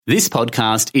This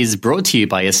podcast is brought to you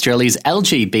by Australia's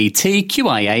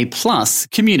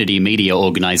LGBTQIA+ community media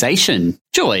organisation,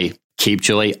 Joy. Keep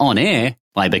Joy on air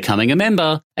by becoming a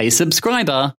member, a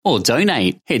subscriber, or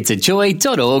donate. Head to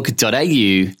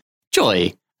joy.org.au.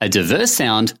 Joy, a diverse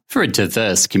sound for a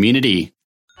diverse community.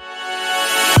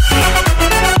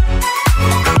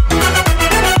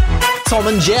 Tom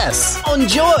and Jess on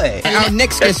Joy. Our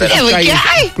next guest is Australian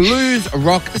blues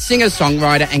rock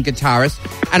singer-songwriter and guitarist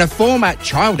and a former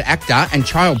child actor and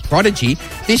child prodigy.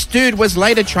 This dude was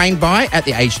later trained by at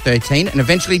the age 13 and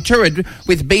eventually toured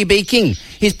with B.B. King.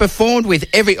 He's performed with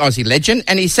every Aussie legend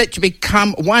and he's set to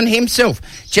become one himself.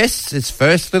 Jess's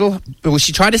first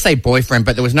she tried to say boyfriend,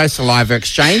 but there was no saliva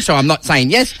exchange, so I'm not saying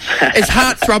yes. It's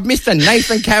heartthrob Mr.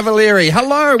 Nathan Cavalieri.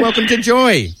 Hello, welcome to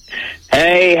Joy.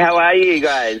 Hey, how are you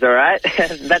guys? All right?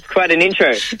 That's quite an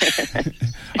intro.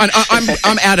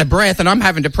 I'm out of breath and I'm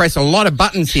having to press a lot of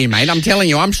buttons here, mate. I'm telling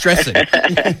you, I'm stressing.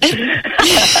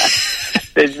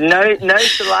 There's no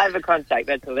saliva contact.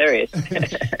 That's hilarious. Well,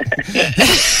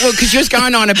 because she was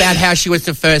going on about how she was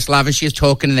the first love and she was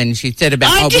talking and then she said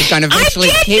about, we're going to eventually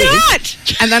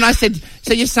kiss. And then I said,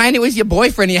 so you're saying it was your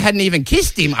boyfriend and you hadn't even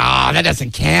kissed him? Oh, that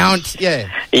doesn't count. Yeah.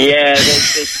 Yeah,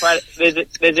 there's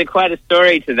quite a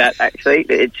story to that,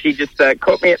 actually. She just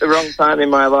caught me at the wrong time in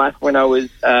my life when I was...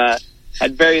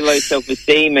 had very low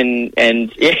self-esteem and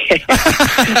yeah. Are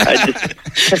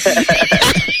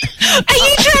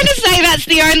you trying to say that's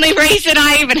the only reason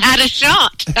I even had a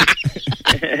shot?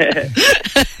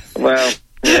 Well,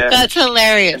 yeah. That's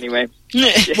hilarious. Anyway.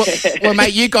 well,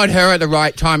 mate, you got her at the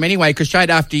right time anyway, because straight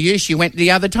after you, she went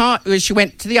the other time. She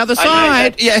went to the other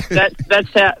side.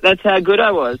 That's how good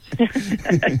I was. Send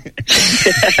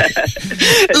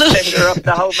her off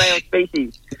the whole male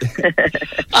species.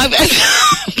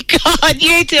 God,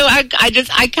 you two!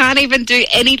 I can't even do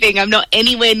anything. I'm not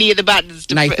anywhere near the buttons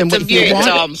to Nathan, to mute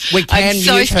Tom. We can I'm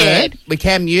so scared. We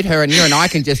can mute her, and you and I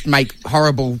can just make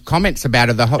horrible comments about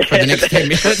her for the next 10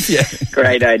 minutes. Yeah.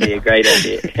 Great idea.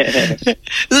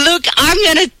 Look, I'm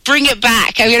going to bring it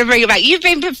back. You've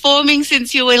been performing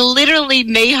since you were literally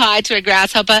knee-high to a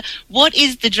grasshopper. What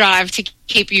is the drive to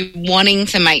keep you wanting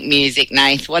to make music,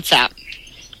 Nath? What's up?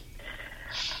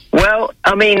 Well,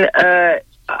 I mean, I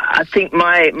think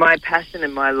my passion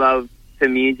and my love for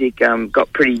music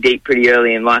got pretty deep pretty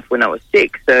early in life when I was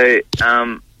 6. So,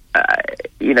 for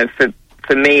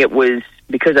me it was,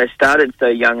 because I started so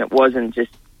young, it wasn't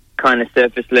just kind of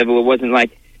surface level. It wasn't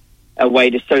like a way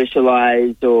to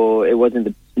socialize, or it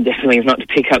wasn't definitely not to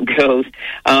pick up girls.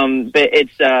 But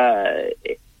it's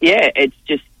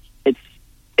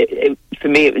for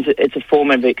me it's a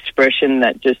form of expression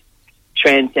that just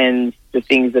transcends the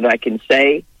things that I can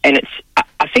say. And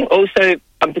I think also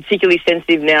I'm particularly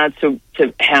sensitive now to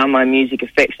how my music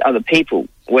affects other people,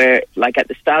 where like at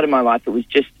the start of my life it was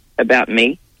just about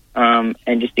me and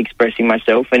just expressing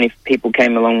myself, and if people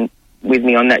came along with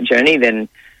me on that journey, then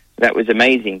that was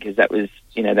amazing, because that was,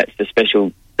 that's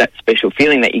that special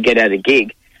feeling that you get at a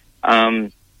gig.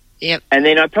 Yep. And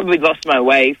then I probably lost my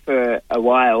way for a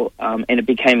while, and it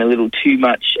became a little too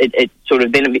much. It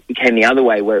became the other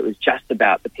way, where it was just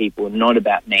about the people and not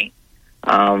about me,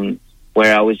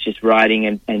 where I was just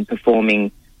writing and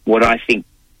performing what I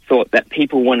thought that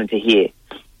people wanted to hear.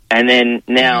 And then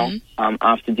now,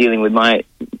 after dealing with my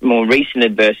more recent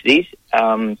adversities,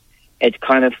 it's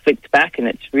kind of flipped back, and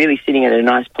it's really sitting at a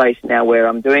nice place now where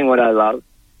I'm doing what I love,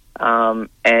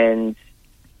 and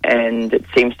it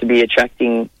seems to be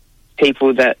attracting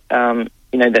people that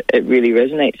that it really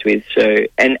resonates with. So,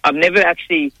 and I've never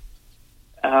actually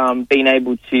been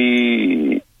able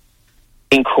to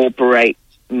incorporate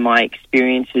my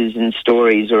experiences and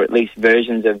stories, or at least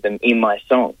versions of them, in my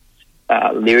songs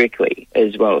lyrically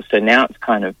as well. So now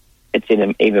it's in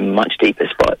an even much deeper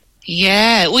spot.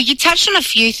 Yeah, well, you touched on a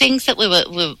few things that we're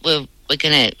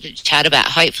going to chat about,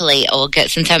 hopefully, or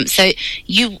get some time. So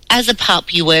you, as a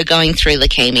pup, you were going through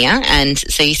leukemia, and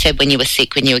so you said when you were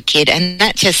sick when you were a kid, and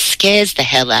that just scares the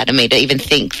hell out of me to even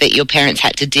think that your parents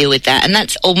had to deal with that. And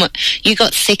that's almost, you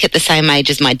got sick at the same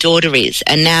age as my daughter is,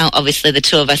 and now obviously the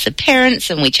two of us are parents,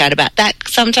 and we chat about that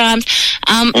sometimes.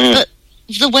 But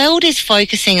the world is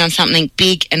focusing on something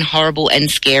big and horrible and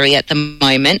scary at the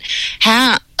moment.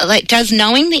 Does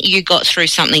knowing that you got through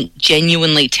something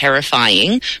genuinely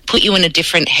terrifying put you in a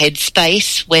different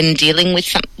headspace when dealing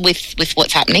with with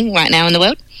what's happening right now in the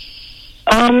world?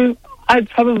 I'd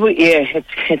probably,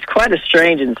 it's quite a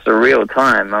strange and surreal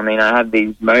time. I mean, I have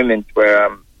these moments where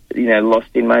I'm, lost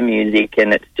in my music,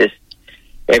 and it's just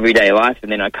everyday life,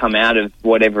 and then I come out of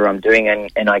whatever I'm doing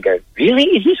and I go, really?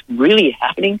 Is this really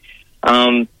happening?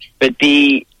 But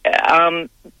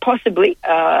possibly,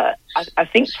 I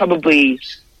think probably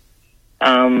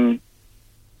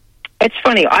it's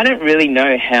funny. I don't really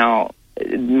know how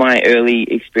my early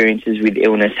experiences with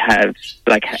illness have,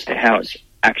 like, how it's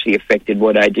actually affected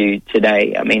what I do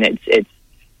today. I mean, it's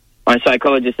my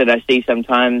psychologist that I see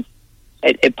sometimes,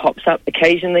 it pops up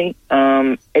occasionally.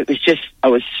 It was just, I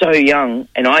was so young,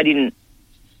 and I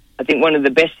think one of the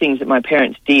best things that my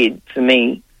parents did for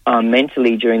me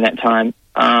mentally during that time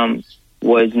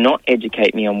was not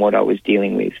educate me on what I was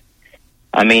dealing with.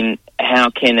 I mean, how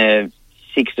can a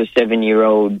 6 or 7 year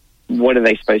old, what are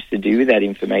they supposed to do with that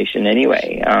information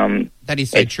anyway? That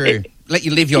is so true. Let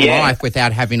you live your life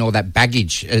without having all that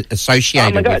baggage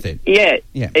associated with it.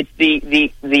 Yeah. It's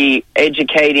the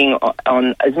educating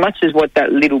on as much as what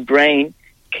that little brain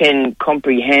can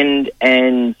comprehend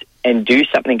and do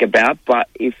something about, but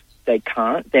if they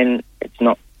can't, then it's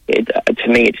not, to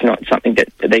me, it's not something that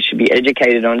they should be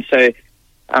educated on. So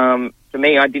for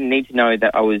me, I didn't need to know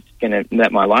that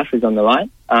that my life was on the line.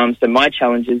 So my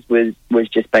challenges was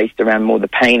just based around more the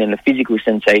pain and the physical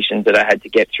sensations that I had to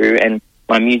get through, and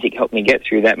my music helped me get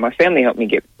through that. My family helped me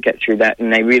get through that,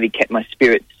 and they really kept my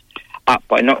spirits up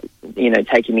by not,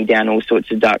 taking me down all sorts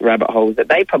of dark rabbit holes that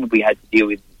they probably had to deal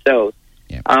with themselves.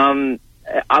 Yeah.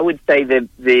 I would say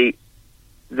the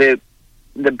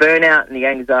burnout and the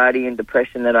anxiety and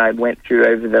depression that I went through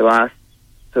over the last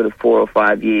sort of 4 or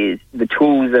 5 years, the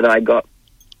tools that I got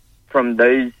from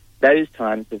those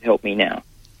times have helped me now.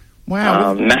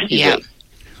 Wow. Massively. Yeah.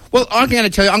 Well, I'm going to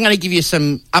tell you, I'm going to give you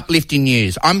some uplifting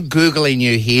news. I'm Googling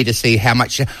you here to see how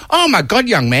much... Oh, my God,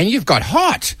 young man, you've got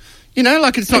hot.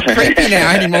 Like it's not creepy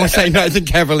now anymore, saying Nathan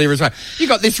Cavalier as well. You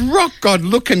got this rock god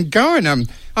look and going. I'm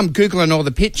Googling all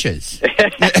the pictures.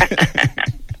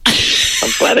 I'm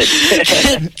flattered.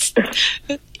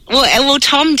 Well,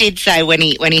 Tom did say when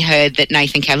he heard that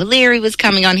Nathan Cavalieri was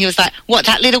coming on, he was like, "What,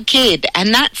 that little kid?"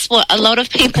 And that's what a lot of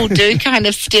people do kind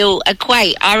of still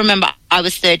equate. I remember I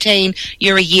was 13.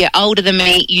 You're a year older than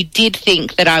me. You did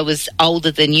think that I was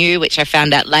older than you, which I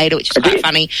found out later, which is quite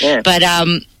funny. Yeah.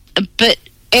 But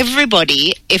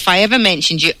everybody, if I ever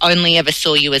mentioned you, only ever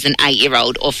saw you as an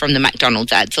 8-year-old or from the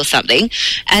McDonald's ads or something,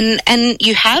 and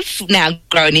you have now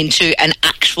grown into an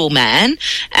actual man,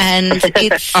 and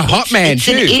it's a hot man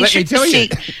too. Let me tell you.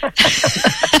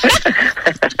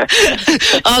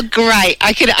 Oh, great!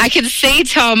 I can see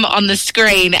Tom on the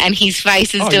screen, and his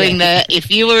face is doing the.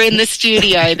 If you were in the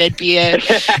studio, there'd be a.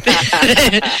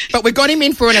 But we got him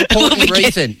in for an important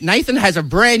reason. Nathan has a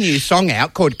brand new song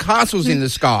out called "Castles in the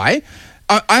Sky."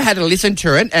 I had to listen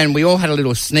to it, and we all had a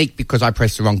little sneak because I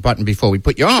pressed the wrong button before we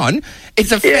put you on.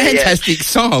 It's a fantastic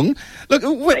song. Look,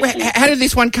 how did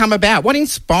this one come about? What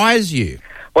inspires you?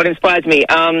 What inspires me?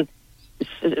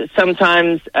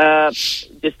 Sometimes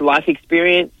just life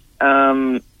experience.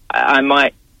 I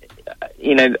might,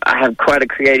 I have quite a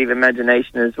creative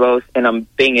imagination as well, and I'm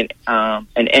being an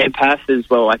empath as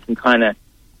well. I can kind of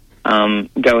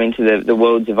go into the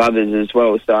worlds of others as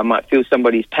well. So I might feel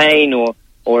somebody's pain or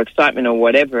excitement or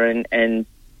whatever, and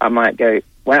I might go,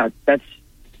 wow, that's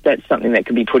something that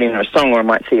could be put in a song, or I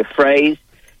might see a phrase.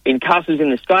 In Castles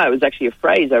in the Sky, it was actually a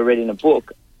phrase I read in a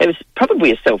book. It was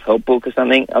probably a self-help book or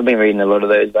something. I've been reading a lot of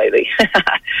those lately.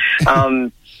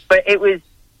 But it was,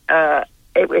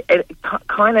 it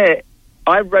kind of,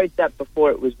 I wrote that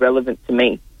before it was relevant to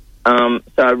me. So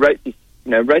I wrote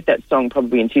that song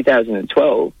probably in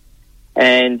 2012,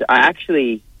 and I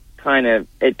actually kind of,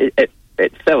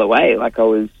 it fell away. Like I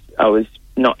was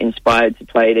not inspired to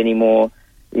play it anymore.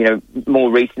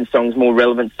 More recent songs, more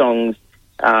relevant songs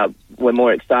were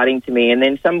more exciting to me. And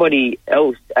then somebody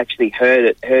else actually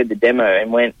heard the demo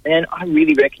and went, "Man, I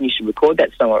really reckon you should record that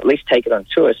song, or at least take it on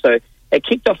tour." So it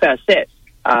kicked off our set.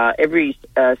 Every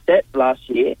set last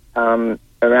year around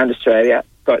Australia,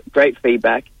 got great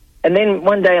feedback. And then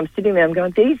one day I'm sitting there, I'm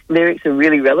going, these lyrics are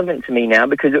really relevant to me now,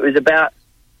 because it was about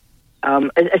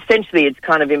essentially, it's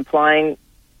kind of implying,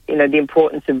 the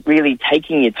importance of really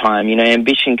taking your time.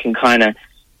 Ambition can kind of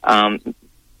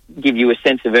give you a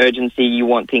sense of urgency. You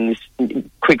want things,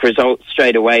 quick results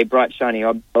straight away, bright, shiny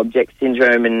object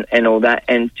syndrome and all that.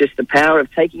 And just the power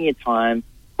of taking your time,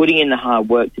 putting in the hard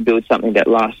work to build something that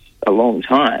lasts a long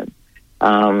time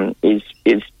is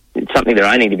something that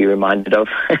I need to be reminded of.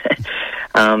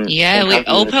 We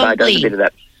all probably... does a bit of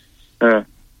that.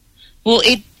 Well,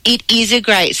 It is a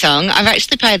great song. I've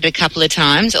actually played it a couple of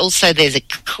times. Also, there's a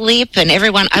clip, and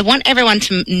I want everyone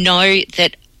to know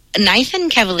that Nathan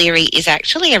Cavalieri is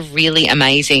actually a really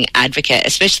amazing advocate,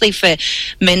 especially for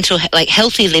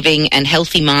healthy living and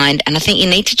healthy mind. And I think you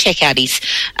need to check out his,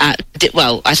 I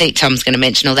think Tom's going to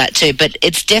mention all that too, but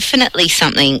it's definitely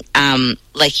something,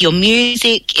 like your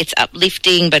music, it's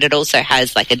uplifting, but it also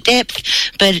has like a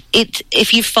depth. But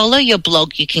if you follow your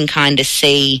blog, you can kind of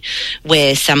see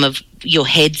where some of your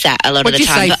head's at a lot of the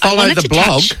time. Would you say follow the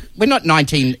blog? We're not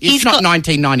 19... It's not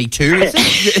 1992, is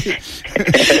it?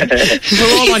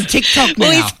 We're all on TikTok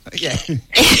now.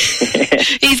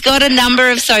 He's got a number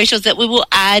of socials that we will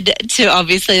add to,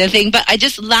 obviously, the thing. But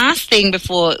last thing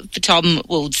before Tom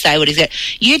will say what he's got.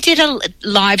 You did a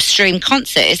live stream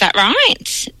concert, is that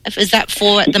right? Is that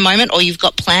for at the moment, or you've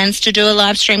got plans to do a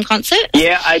live stream concert?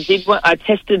 Yeah, I did. I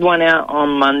tested one out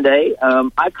on Monday.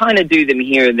 I kind of do them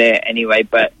here and there anyway,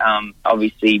 but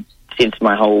obviously since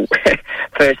my whole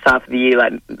first half of the year,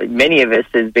 like many of us,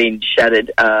 has been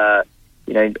shattered. I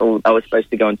was supposed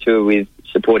to go on tour with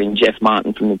supporting Jeff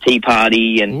Martin from the Tea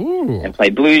Party and play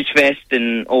Blues Fest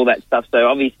and all that stuff. So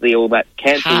obviously all that's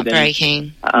cancelled.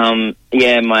 Heartbreaking.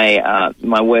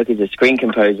 My work as a screen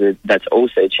composer, that's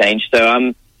also changed. So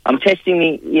I'm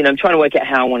testing I'm trying to work out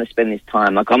how I want to spend this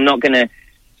time. Like I'm not going to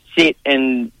sit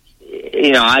and,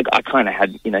 I kind of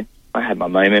had, I had my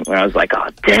moment where I was like, oh,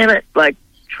 damn it, like,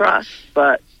 trust.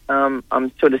 But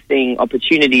I'm sort of seeing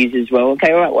opportunities as well.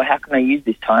 Okay, all right, well, how can I use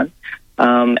this time?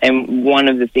 And one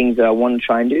of the things that I want to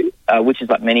try and do, which is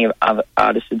like many other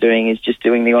artists are doing, is just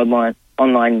doing the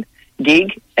online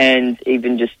gig and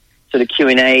even just sort of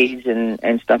Q&As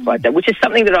and stuff like that, which is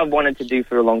something that I've wanted to do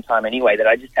for a long time anyway, that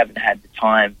I just haven't had the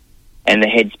time and the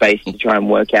headspace to try and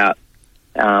work out.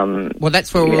 Well,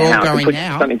 that's where we're all going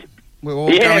now. We're all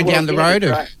going down the road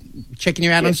of checking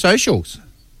you out on socials.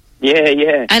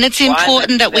 Yeah. And it's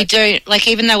important that we do, like,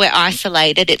 even though we're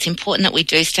isolated, it's important that we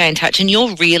do stay in touch. And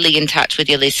you're really in touch with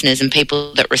your listeners and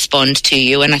people that respond to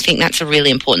you. And I think that's a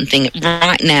really important thing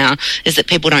right now, is that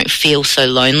people don't feel so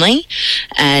lonely.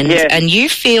 And you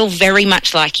feel very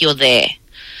much like you're there.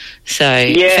 So,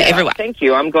 for everyone. Thank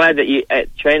you. I'm glad that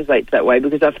it translates that way,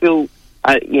 because I feel,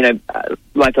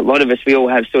 like a lot of us, we all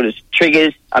have sort of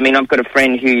triggers. I mean, I've got a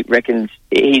friend who reckons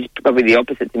he's probably the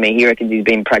opposite to me. He reckons he's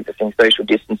been practicing social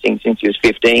distancing since he was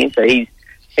 15, so he's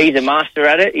a master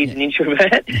at it. He's an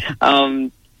introvert.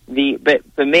 But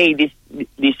for me, this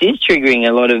is triggering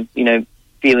a lot of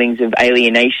feelings of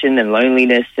alienation and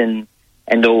loneliness and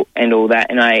all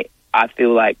that. And I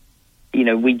feel like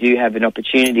we do have an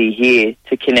opportunity here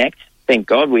to connect. Thank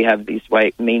God we have this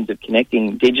means of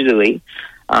connecting digitally.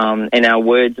 And our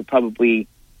words are probably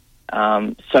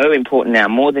so important now,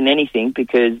 more than anything,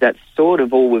 because that's sort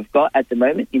of all we've got at the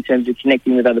moment in terms of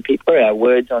connecting with other people, our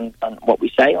words on what we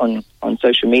say on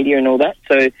social media and all that.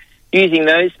 So using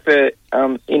those for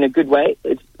in a good way,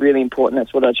 it's really important.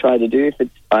 That's what I try to do.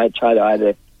 I try to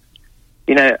either,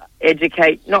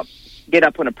 educate, not get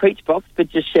up on a preach box, but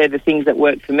just share the things that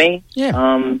work for me,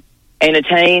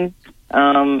 entertain.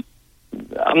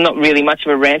 I'm not really much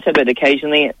of a ranter, but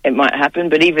occasionally it might happen.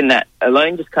 But even that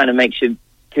alone just kind of makes you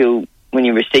feel, when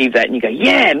you receive that and you go,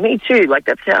 yeah, me too. Like,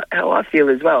 that's how I feel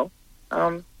as well.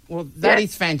 Well, that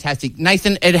is fantastic.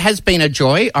 Nathan, it has been a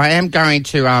joy. I am going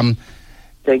to...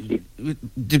 Thank you.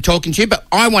 Talking to you, but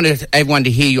I wanted everyone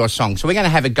to hear your song. So we're going to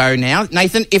have a go now.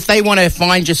 Nathan, if they want to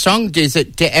find your song, is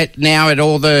it now at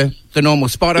all the normal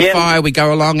Spotify, we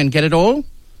go along and get it all?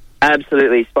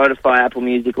 Absolutely. Spotify, Apple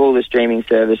Music, all the streaming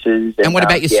services. And what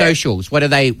about your socials?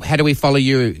 How do we follow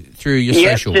you through your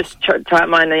socials? Just type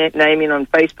my name in on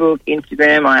Facebook,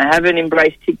 Instagram. I haven't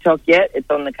embraced TikTok yet. It's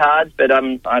on the cards, but I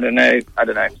don't know.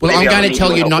 Well, I'm going to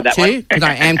tell you not to, because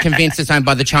I am convinced it's owned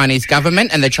by the Chinese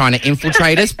government and they're trying to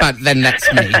infiltrate us, but then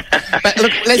that's me. But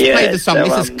look, let's play the song. So,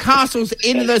 this is Castles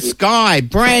in the Sky,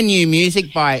 brand new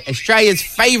music by Australia's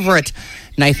favourite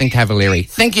Nathan Cavalieri.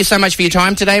 Thank you so much for your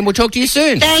time today, and we'll talk to you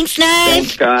soon. Thanks, Nate.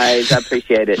 Thanks, guys. I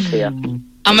appreciate it. See ya.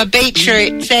 I'm a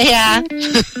beetroot. See ya.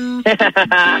 See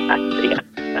ya.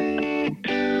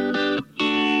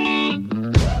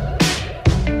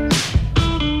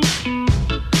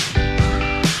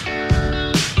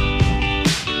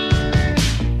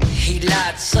 He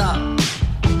lights up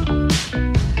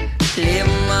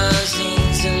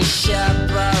limousines and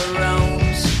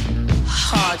chaperones,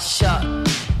 hard shot.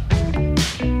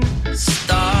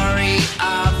 Story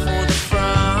up for the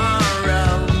front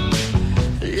row.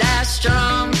 Last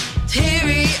drum,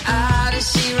 teary eyed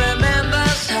as she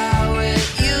remembers how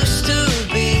it used to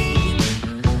be.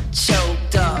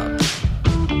 Choked up,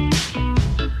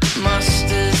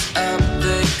 musters up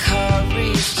the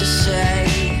courage to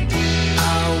say, I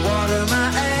water my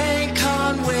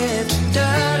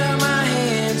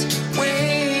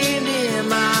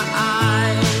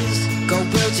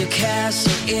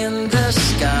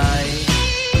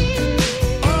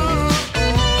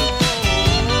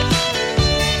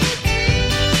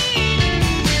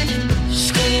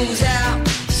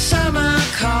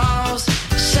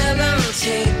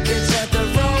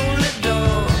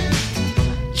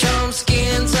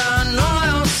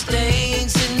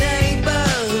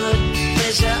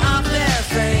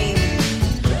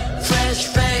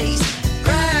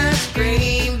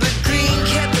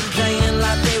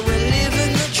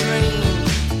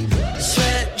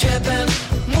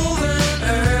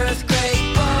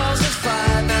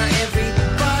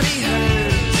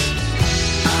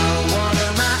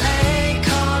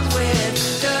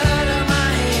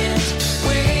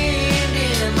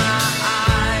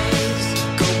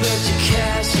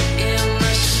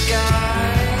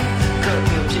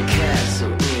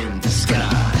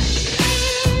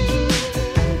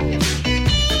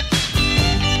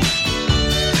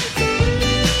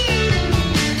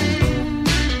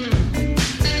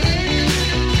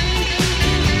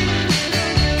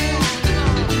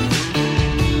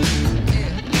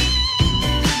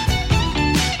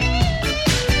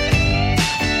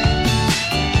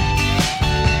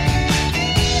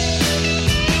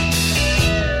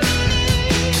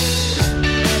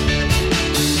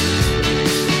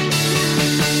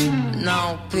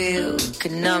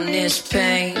to numb this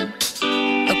pain.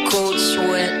 A cold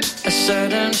sweat, a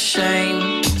sudden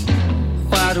shame.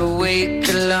 Wide awake,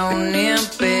 alone in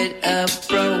bed. A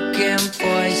broken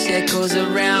voice echoes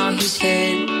around his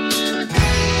head.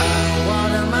 I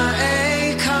water my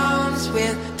acorns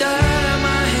with dirt on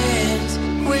my hands,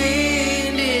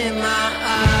 wind in my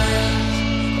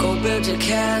eyes. Go build your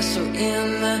castle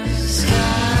in the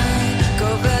sky. Go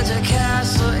build your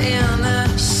castle in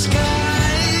the sky.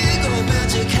 Go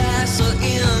build your castle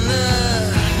in the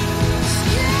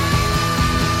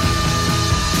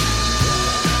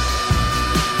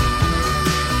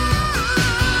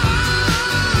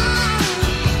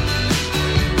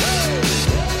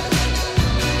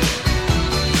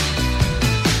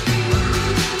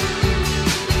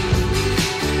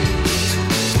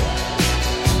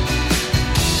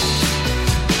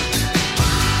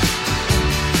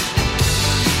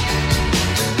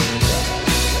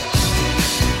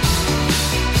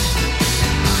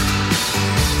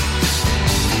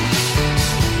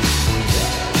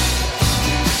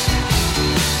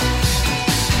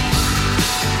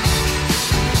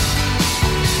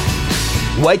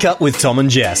Wake up with Tom and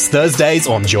Jess, Thursdays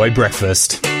on Joy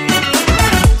Breakfast.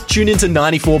 Tune into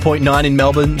 94.9 in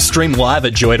Melbourne, stream live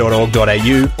at joy.org.au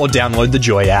or download the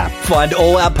Joy app. Find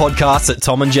all our podcasts at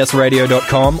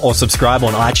tomandjessradio.com or subscribe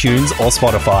on iTunes or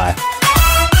Spotify.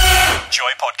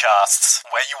 Joy Podcasts,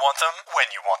 where you want them, when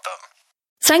you want them.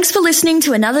 Thanks for listening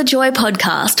to another Joy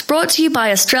podcast brought to you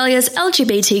by Australia's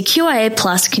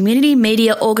LGBTQIA+ community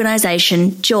media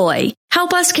organisation, Joy.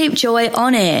 Help us keep Joy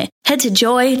on air. Head to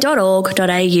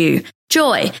joy.org.au.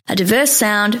 Joy, a diverse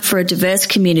sound for a diverse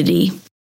community.